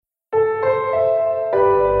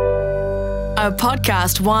A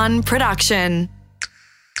Podcast One production.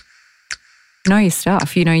 Know your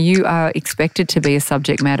stuff. You are expected to be a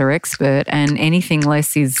subject matter expert, and anything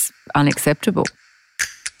less is unacceptable.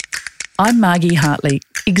 I'm Margie Hartley,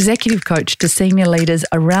 Executive Coach to senior leaders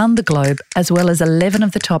around the globe, as well as 11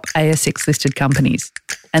 of the top ASX listed companies.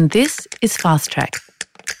 And this is Fast Track.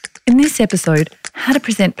 In this episode, How to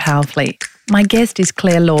Present Powerfully, my guest is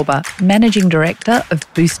Claire Lauber, Managing Director of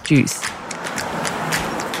Boost Juice.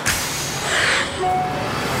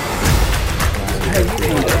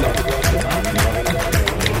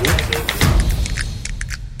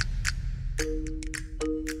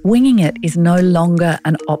 Winging it is no longer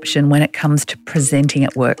an option when it comes to presenting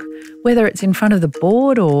at work. Whether it's in front of the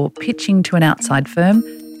board or pitching to an outside firm,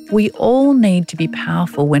 we all need to be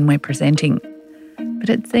powerful when we're presenting. But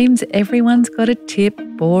it seems everyone's got a tip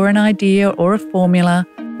or an idea or a formula,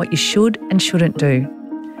 what you should and shouldn't do.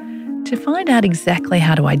 To find out exactly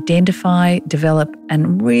how to identify, develop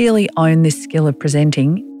and really own this skill of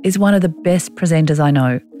presenting is one of the best presenters I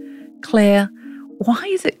know. Claire, why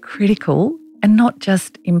is it critical and not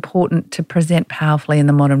just important to present powerfully in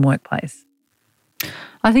the modern workplace?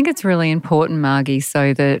 I think it's really important, Margie,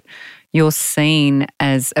 so that you're seen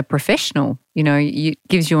as a professional. It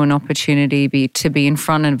gives you an opportunity to be in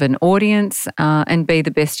front of an audience and be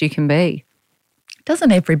the best you can be.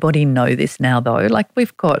 Doesn't everybody know this now, though? Like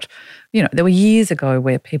we've got, there were years ago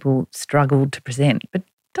where people struggled to present, but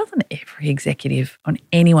doesn't every executive or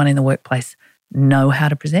anyone in the workplace know how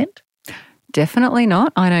to present? Definitely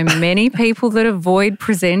not. I know many people that avoid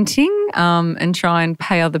presenting and try and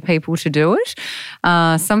pay other people to do it.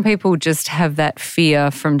 Some people just have that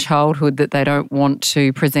fear from childhood that they don't want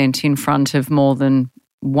to present in front of more than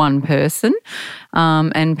one person,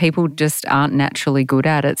 and people just aren't naturally good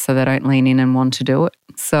at it, so they don't lean in and want to do it.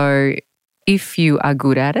 So if you are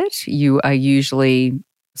good at it, you are usually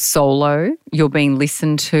solo, you're being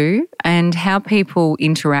listened to, and how people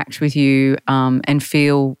interact with you and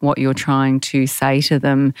feel what you're trying to say to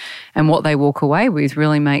them and what they walk away with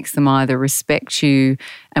really makes them either respect you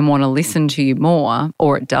and want to listen to you more,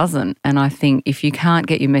 or it doesn't. And I think if you can't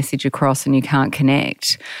get your message across and you can't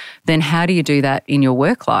connect, then how do you do that in your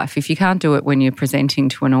work life? If you can't do it when you're presenting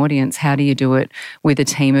to an audience, how do you do it with a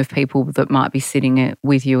team of people that might be sitting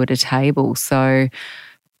with you at a table? So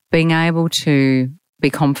being able to be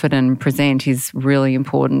confident and present is really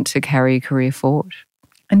important to carry your career forward.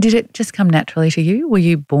 And did it just come naturally to you? Were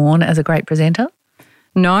you born as a great presenter?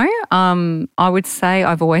 No, I would say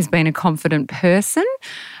I've always been a confident person,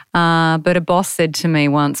 but a boss said to me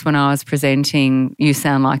once when I was presenting, "You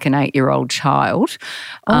sound like an 8-year-old child."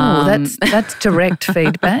 Oh, that's direct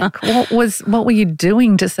feedback. What were you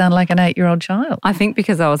doing to sound like an 8-year-old child? I think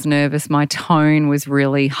because I was nervous, my tone was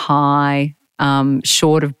really high.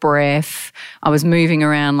 Short of breath. I was moving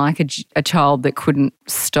around like a child that couldn't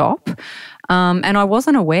stop. And I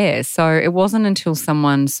wasn't aware. So it wasn't until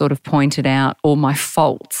someone sort of pointed out all my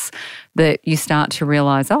faults that you start to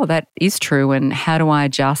realise, oh, that is true, and how do I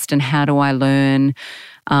adjust and how do I learn?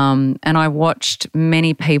 And I watched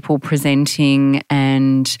many people presenting,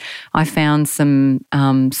 and I found some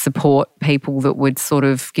support people that would sort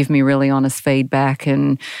of give me really honest feedback.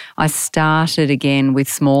 And I started again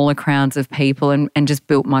with smaller crowds of people and just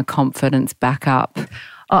built my confidence back up.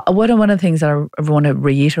 One of the things that I want to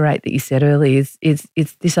reiterate that you said earlier is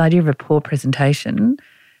this idea of a poor presentation,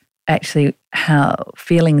 actually how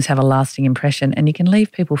feelings have a lasting impression, and you can leave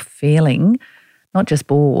people feeling not just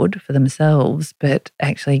bored for themselves, but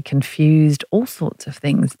actually confused, all sorts of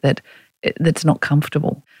things that's not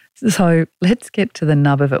comfortable. So let's get to the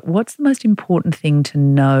nub of it. What's the most important thing to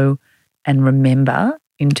know and remember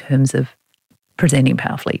in terms of presenting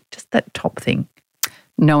powerfully? Just that top thing.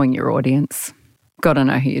 Knowing your audience. Got to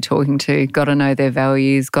know who you're talking to, got to know their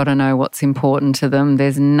values, got to know what's important to them.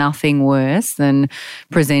 There's nothing worse than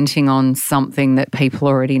presenting on something that people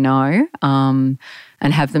already know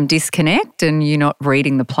and have them disconnect and you're not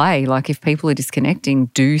reading the play. Like if people are disconnecting,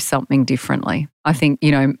 do something differently. I think,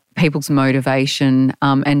 people's motivation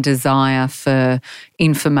and desire for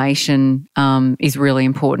information is really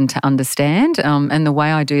important to understand. And the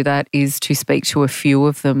way I do that is to speak to a few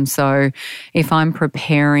of them. So if I'm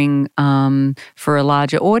preparing for a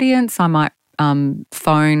larger audience, I might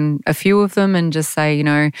phone a few of them and just say,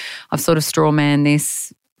 I've sort of straw man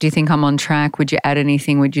this. Do you think I'm on track? Would you add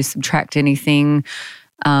anything? Would you subtract anything?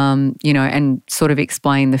 And sort of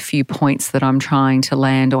explain the few points that I'm trying to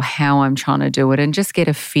land or how I'm trying to do it, and just get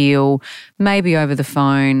a feel, maybe over the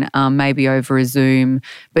phone, maybe over a Zoom,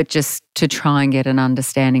 but just to try and get an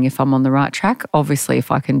understanding if I'm on the right track. Obviously,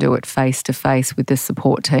 if I can do it face to face with the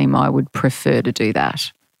support team, I would prefer to do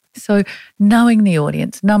that. So knowing the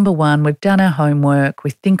audience, number one, we've done our homework,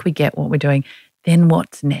 we think we get what we're doing. Then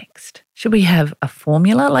what's next? Should we have a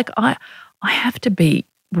formula? Like I have to be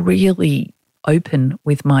really open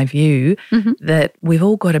with my view that we've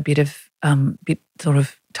all got a bit sort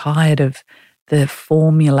of tired of the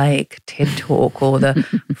formulaic TED Talk or the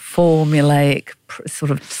formulaic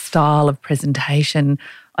sort of style of presentation.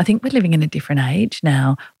 I think we're living in a different age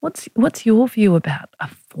now. What's your view about a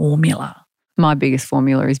formula? My biggest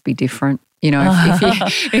formula is be different.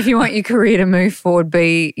 If you want your career to move forward,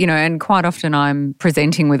 and quite often I'm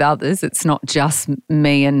presenting with others. It's not just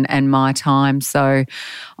me and my time. So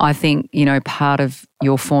I think, part of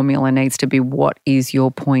your formula needs to be what is your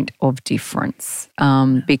point of difference?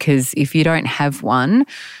 Because if you don't have one,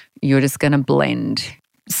 you're just going to blend.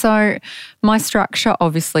 So my structure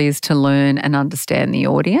obviously is to learn and understand the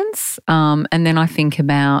audience. And then I think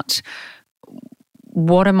about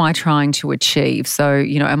what am I trying to achieve? So,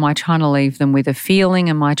 am I trying to leave them with a feeling?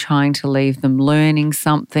 Am I trying to leave them learning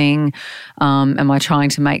something? Am I trying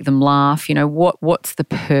to make them laugh? What's the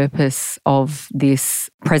purpose of this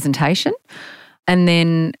presentation? And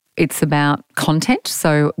then it's about content.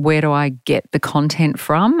 So where do I get the content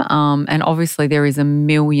from? And obviously there is a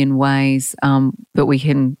million ways that we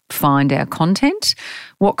can find our content.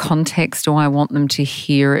 What context do I want them to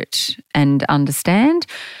hear it and understand?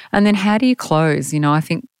 And then how do you close? I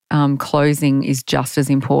think closing is just as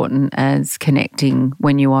important as connecting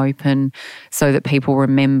when you open so that people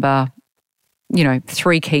remember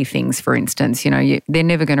three key things, for instance. They're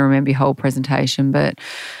never going to remember your whole presentation, but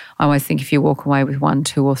I always think if you walk away with 1,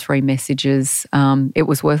 2 or 3 messages, it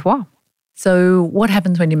was worthwhile. So what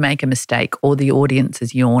happens when you make a mistake or the audience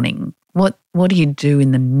is yawning? What do you do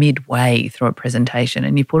in the midway through a presentation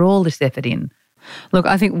and you put all this effort in? Look,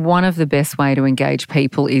 I think one of the best way to engage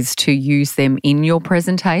people is to use them in your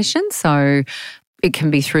presentation. So it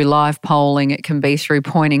can be through live polling. It can be through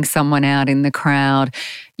pointing someone out in the crowd.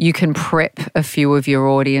 You can prep a few of your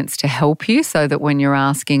audience to help you so that when you're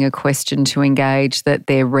asking a question to engage, that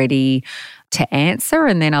they're ready to answer,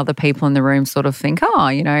 and then other people in the room sort of think,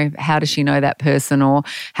 how does she know that person, or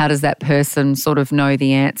how does that person sort of know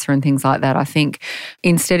the answer and things like that. I think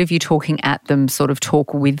instead of you talking at them, sort of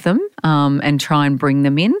talk with them and try and bring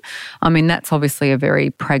them in. I mean, that's obviously a very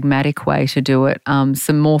pragmatic way to do it.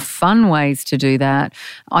 Some more fun ways to do that.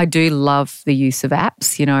 I do love the use of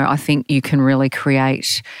apps. I think you can really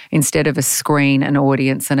create, instead of a screen, an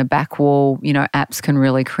audience and a back wall, apps can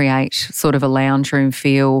really create sort of a lounge room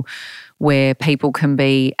feel where people can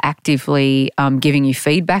be actively giving you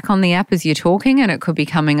feedback on the app as you're talking, and it could be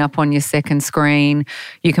coming up on your second screen.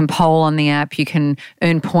 You can poll on the app, you can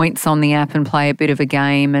earn points on the app and play a bit of a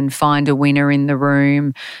game and find a winner in the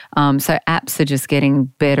room. So apps are just getting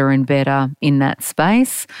better and better in that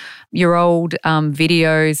space. Your old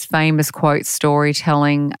videos, famous quotes,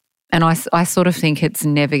 storytelling. And I sort of think it's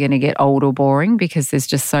never going to get old or boring because there's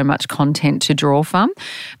just so much content to draw from.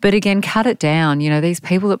 But again, cut it down. These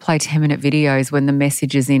people that play 10-minute videos when the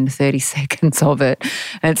message is in 30 seconds of it,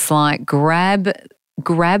 it's like grab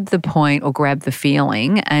the point or grab the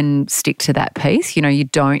feeling and stick to that piece. You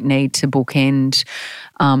don't need to bookend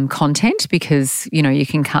content because, you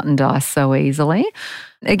can cut and dice so easily.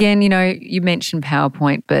 Again, you mentioned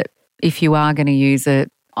PowerPoint, but if you are going to use it,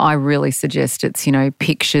 I really suggest it's,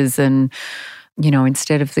 pictures and,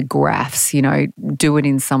 instead of the graphs, do it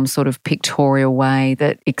in some sort of pictorial way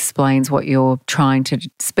that explains what you're trying to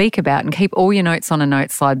speak about, and keep all your notes on a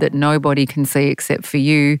note slide that nobody can see except for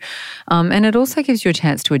you. And it also gives you a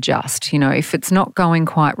chance to adjust. If it's not going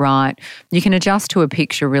quite right, you can adjust to a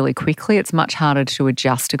picture really quickly. It's much harder to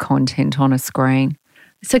adjust to content on a screen.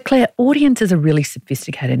 So Claire, audiences are really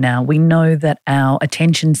sophisticated now. We know that our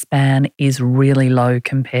attention span is really low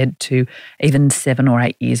compared to even 7 or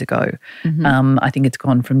 8 years ago. Mm-hmm. I think it's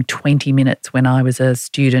gone from 20 minutes when I was a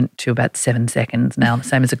student to about 7 seconds now, the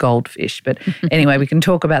same as a goldfish. But anyway, we can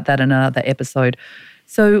talk about that in another episode.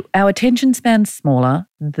 So our attention span's smaller.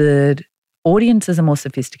 The audiences are more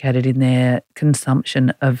sophisticated in their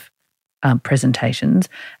consumption of presentations,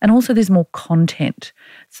 and also there's more content.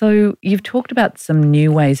 So you've talked about some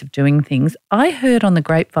new ways of doing things. I heard on the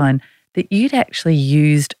grapevine that you'd actually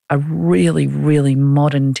used a really, really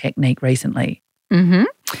modern technique recently.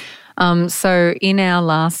 Mm-hmm. So in our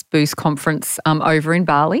last Boost conference over in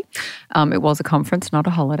Bali, it was a conference, not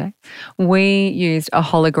a holiday, we used a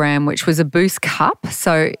hologram, which was a Boost cup.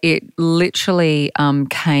 So it literally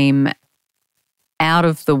came out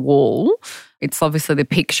of the wall. It's obviously the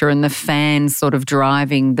picture and the fans sort of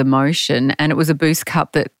driving the motion. And it was a boost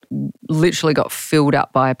cup that literally got filled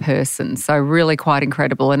up by a person. So really quite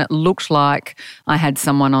incredible. And it looked like I had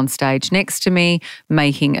someone on stage next to me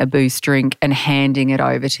making a boost drink and handing it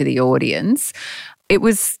over to the audience. It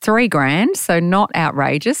was $3,000, so not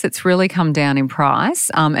outrageous. It's really come down in price,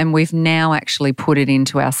 and we've now actually put it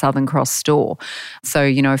into our Southern Cross store. So,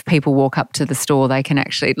 if people walk up to the store, they can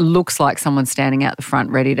actually, it looks like someone's standing out the front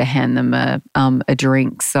ready to hand them a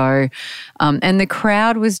drink. So, and the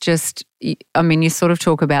crowd was just, you sort of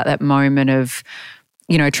talk about that moment of,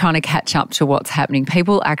 trying to catch up to what's happening.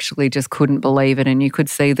 People actually just couldn't believe it, and you could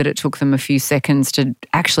see that it took them a few seconds to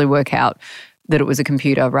actually work out that it was a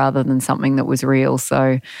computer rather than something that was real.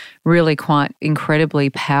 So really quite incredibly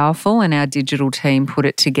powerful, and our digital team put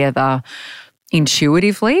it together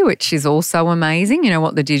intuitively, which is also amazing,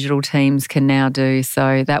 what the digital teams can now do.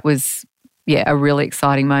 So that was, a really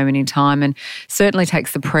exciting moment in time, and certainly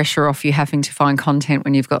takes the pressure off you having to find content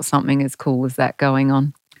when you've got something as cool as that going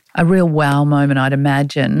on. A real wow moment, I'd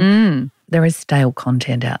imagine. There is stale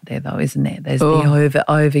content out there though, isn't there? There's the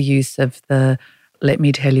overuse of the let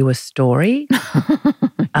me tell you a story.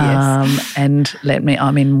 Yes. And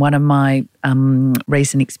one of my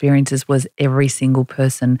recent experiences was every single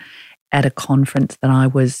person at a conference that I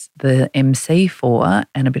was the MC for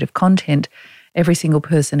and a bit of content, every single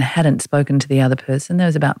person hadn't spoken to the other person. There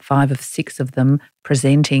was about 5 or 6 of them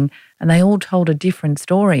presenting, and they all told a different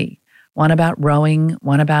story. One about rowing,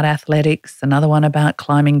 one about athletics, another one about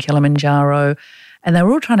climbing Kilimanjaro. And they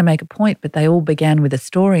were all trying to make a point, but they all began with a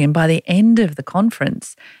story. And by the end of the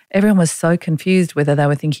conference, everyone was so confused whether they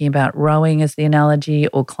were thinking about rowing as the analogy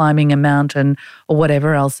or climbing a mountain or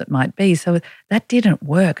whatever else it might be. So that didn't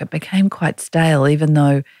work. It became quite stale, even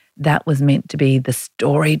though that was meant to be the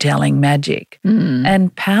storytelling magic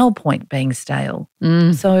and PowerPoint being stale.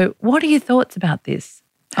 So what are your thoughts about this?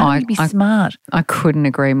 How do you be smart? I couldn't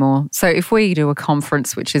agree more. So if we do a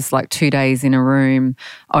conference, which is like 2 days in a room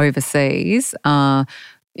overseas,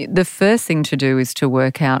 the first thing to do is to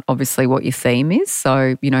work out obviously what your theme is.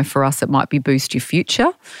 So, for us it might be Boost Your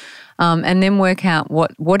Future. And then work out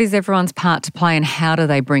what is everyone's part to play and how do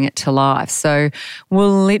they bring it to life. So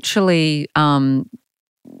we'll literally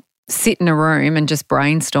sit in a room and just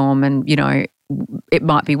brainstorm and, it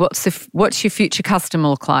might be what's your future customer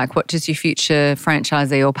look like? What does your future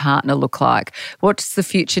franchisee or partner look like? What's the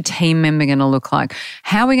future team member going to look like?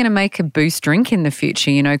 How are we going to make a boost drink in the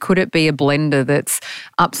future? Could it be a blender that's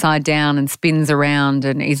upside down and spins around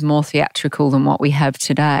and is more theatrical than what we have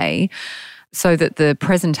today? So that the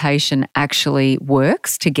presentation actually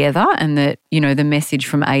works together and that, the message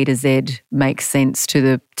from A to Z makes sense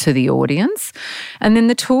to the audience. And then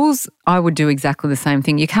the tools, I would do exactly the same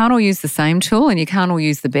thing. You can't all use the same tool and you can't all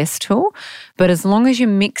use the best tool, but as long as you're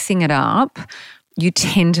mixing it up, you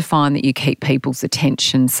tend to find that you keep people's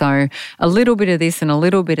attention. So a little bit of this and a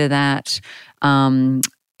little bit of that,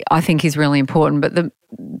 I think is really important. But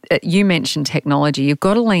you mentioned technology. You've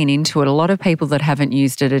got to lean into it. A lot of people that haven't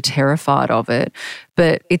used it are terrified of it,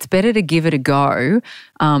 but it's better to give it a go,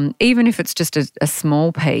 even if it's just a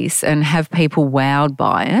small piece, and have people wowed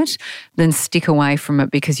by it than stick away from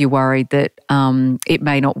it because you're worried that it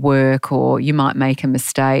may not work or you might make a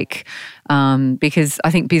mistake, because I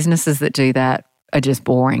think businesses that do that are just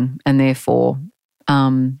boring, and therefore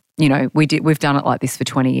we've done it like this for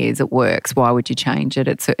 20 years. It works. Why would you change it?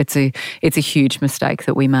 It's a huge mistake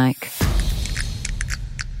that we make.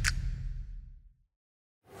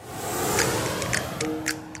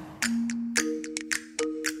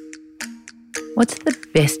 What's the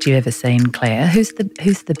best you've ever seen, Claire? Who's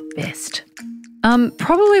the best?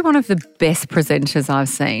 Probably one of the best presenters I've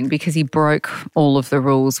seen, because he broke all of the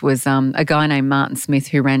rules, was a guy named Martin Smith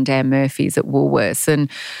who ran Dan Murphy's at Woolworths.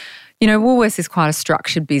 And Woolworths is quite a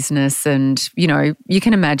structured business, and, you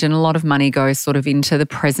can imagine a lot of money goes sort of into the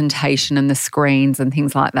presentation and the screens and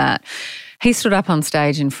things like that. He stood up on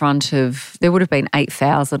stage in front of, there would have been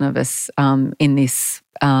 8,000 of us in this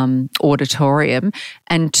auditorium,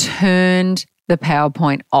 and turned the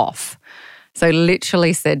PowerPoint off. So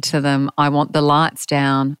literally said to them, I want the lights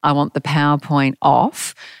down, I want the PowerPoint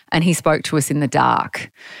off. And he spoke to us in the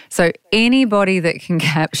dark. So anybody that can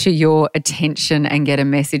capture your attention and get a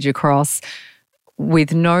message across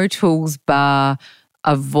with no tools bar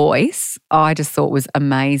a voice, I just thought was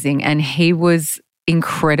amazing. And he was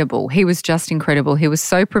incredible. He was just incredible. He was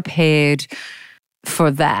so prepared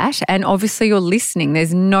for that. And obviously you're listening.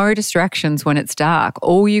 There's no distractions when it's dark.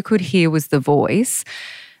 All you could hear was the voice.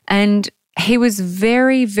 And he was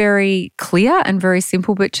very, very clear and very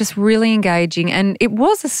simple, but just really engaging. And it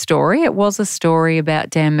was a story. It was a story about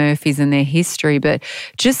Dan Murphy's and their history, but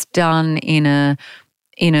just done in a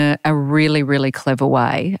really, really clever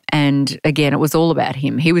way. And again, it was all about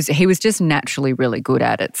him. He was just naturally really good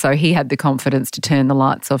at it. So he had the confidence to turn the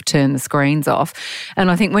lights off, turn the screens off. And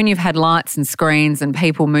I think when you've had lights and screens and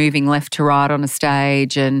people moving left to right on a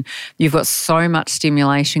stage and you've got so much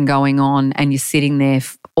stimulation going on and you're sitting there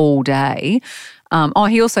all day.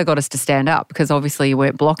 He also got us to stand up because obviously you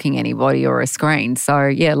weren't blocking anybody or a screen. So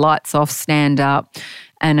yeah, lights off, stand up,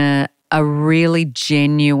 and a really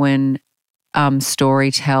genuine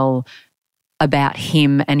story tell about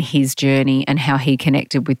him and his journey and how he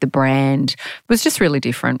connected with the brand was just really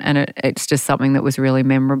different, and it's just something that was really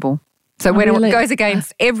memorable. So when it goes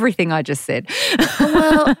against everything I just said.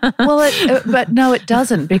 But no, it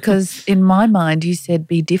doesn't, because in my mind you said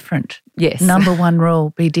be different. Yes. Number one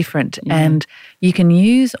rule, be different. Yeah. And you can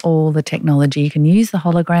use all the technology, you can use the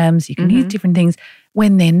holograms, you can use different things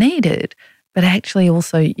when they're needed. But actually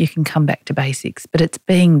also you can come back to basics. But it's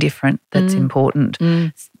being different that's important.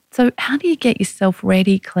 So how do you get yourself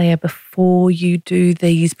ready, Claire, before you do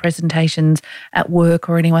these presentations at work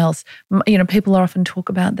or anywhere else? You know, people often talk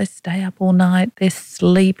about they stay up all night, they're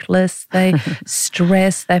sleepless, they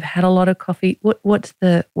stress, they've had a lot of coffee. What's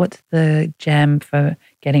the jam for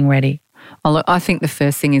getting ready? Oh, look, I think the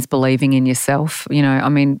first thing is believing in yourself. You know, I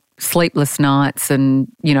mean, sleepless nights and,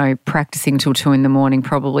 you know, practicing till 2 a.m.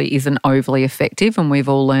 probably isn't overly effective, and we've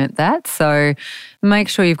all learnt that. So make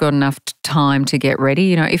sure you've got enough time to get ready.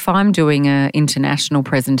 You know, if I'm doing an international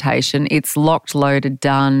presentation, it's locked, loaded,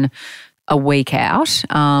 done a week out,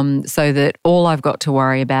 so that all I've got to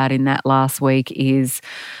worry about in that last week is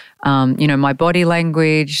my body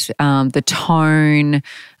language, the tone,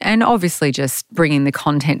 and obviously just bringing the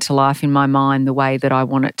content to life in my mind the way that I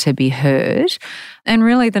want it to be heard. And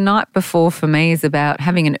really the night before for me is about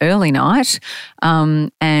having an early night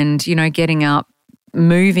and, you know, getting up,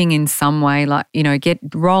 moving in some way, like, you know,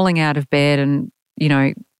 rolling out of bed and, you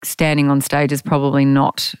know, standing on stage is probably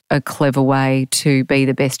not a clever way to be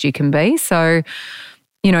the best you can be. So,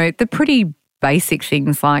 you know, the pretty basic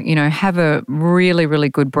things like, you know, have a really, really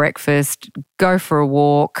good breakfast, go for a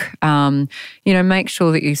walk, you know, make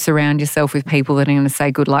sure that you surround yourself with people that are going to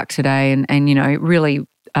say good luck today and you know, really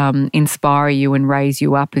inspire you and raise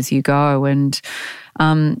you up as you go, and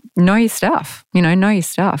know your stuff. You know your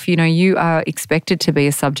stuff. You know, you are expected to be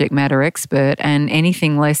a subject matter expert, and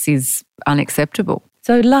anything less is unacceptable.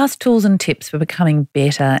 So last tools and tips for becoming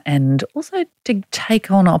better and also to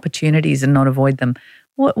take on opportunities and not avoid them.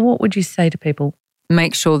 What would you say to people?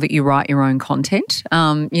 Make sure that you write your own content.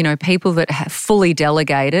 You know, people that have fully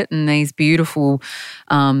delegate it and these beautiful,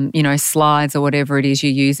 you know, slides or whatever it is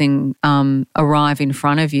you're using arrive in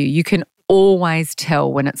front of you. You can always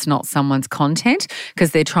tell when it's not someone's content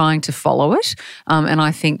because they're trying to follow it. And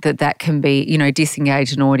I think that can be, you know,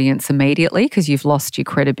 disengage an audience immediately because you've lost your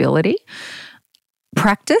credibility.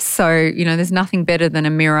 Practice. So, you know, there's nothing better than a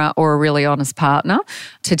mirror or a really honest partner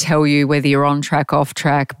to tell you whether you're on track, off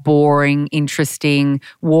track, boring, interesting,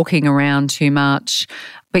 walking around too much.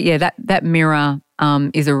 But yeah, that mirror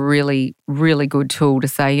is a really, really good tool to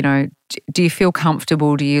say, you know, do you feel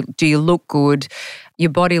comfortable? Do you look good?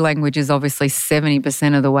 Your body language is obviously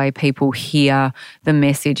 70% of the way people hear the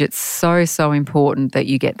message. It's so, so important that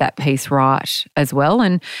you get that piece right as well.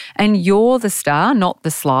 And you're the star, not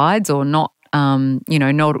the slides or not you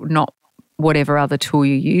know, not whatever other tool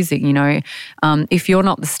you're using. You know, if you're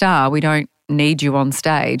not the star, we don't need you on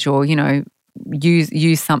stage, or, you know,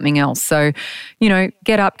 use something else. So, you know,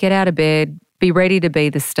 get up, get out of bed, be ready to be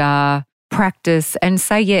the star, practice and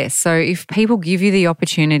say yes. So if people give you the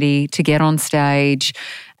opportunity to get on stage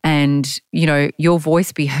and, you know, your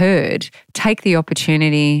voice be heard, take the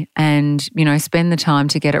opportunity and, you know, spend the time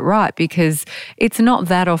to get it right, because it's not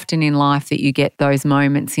that often in life that you get those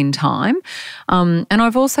moments in time. And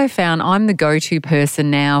I've also found I'm the go-to person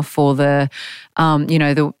now for the, you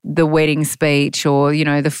know, the wedding speech or, you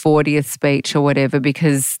know, the 40th speech or whatever,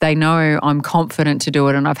 because they know I'm confident to do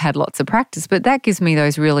it and I've had lots of practice. But that gives me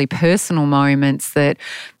those really personal moments that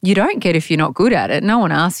you don't get if you're not good at it. No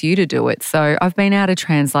one asks you to do it. So I've been able to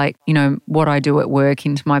translate, you know, what I do at work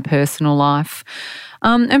into my personal life.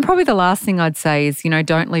 And probably the last thing I'd say is, you know,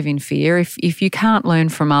 don't live in fear. If you can't learn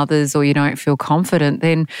from others or you don't feel confident,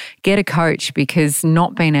 then get a coach, because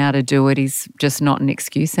not being able to do it is just not an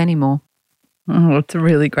excuse anymore. Oh, it's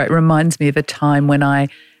really great. Reminds me of a time when I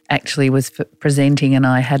actually was presenting, and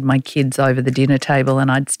I had my kids over the dinner table,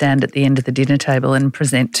 and I'd stand at the end of the dinner table and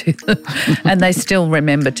present to them. And they still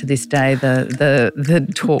remember to this day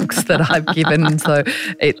the talks that I've given. So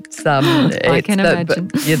I can imagine.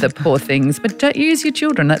 The poor things. But don't use your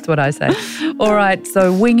children, that's what I say. All right,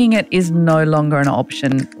 so winging it is no longer an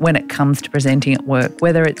option when it comes to presenting at work.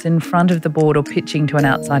 Whether it's in front of the board or pitching to an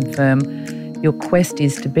outside firm, your quest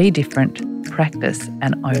is to be different, practice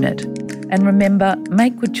and own it. And remember,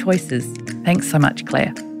 make good choices. Thanks so much,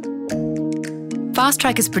 Claire. Fast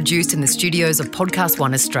Track is produced in the studios of Podcast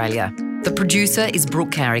One Australia. The producer is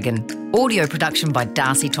Brooke Carrigan. Audio production by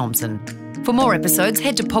Darcy Thompson. For more episodes,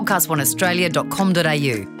 head to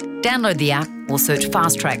podcastoneaustralia.com.au. Download the app or search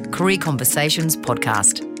Fast Track Career Conversations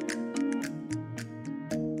Podcast.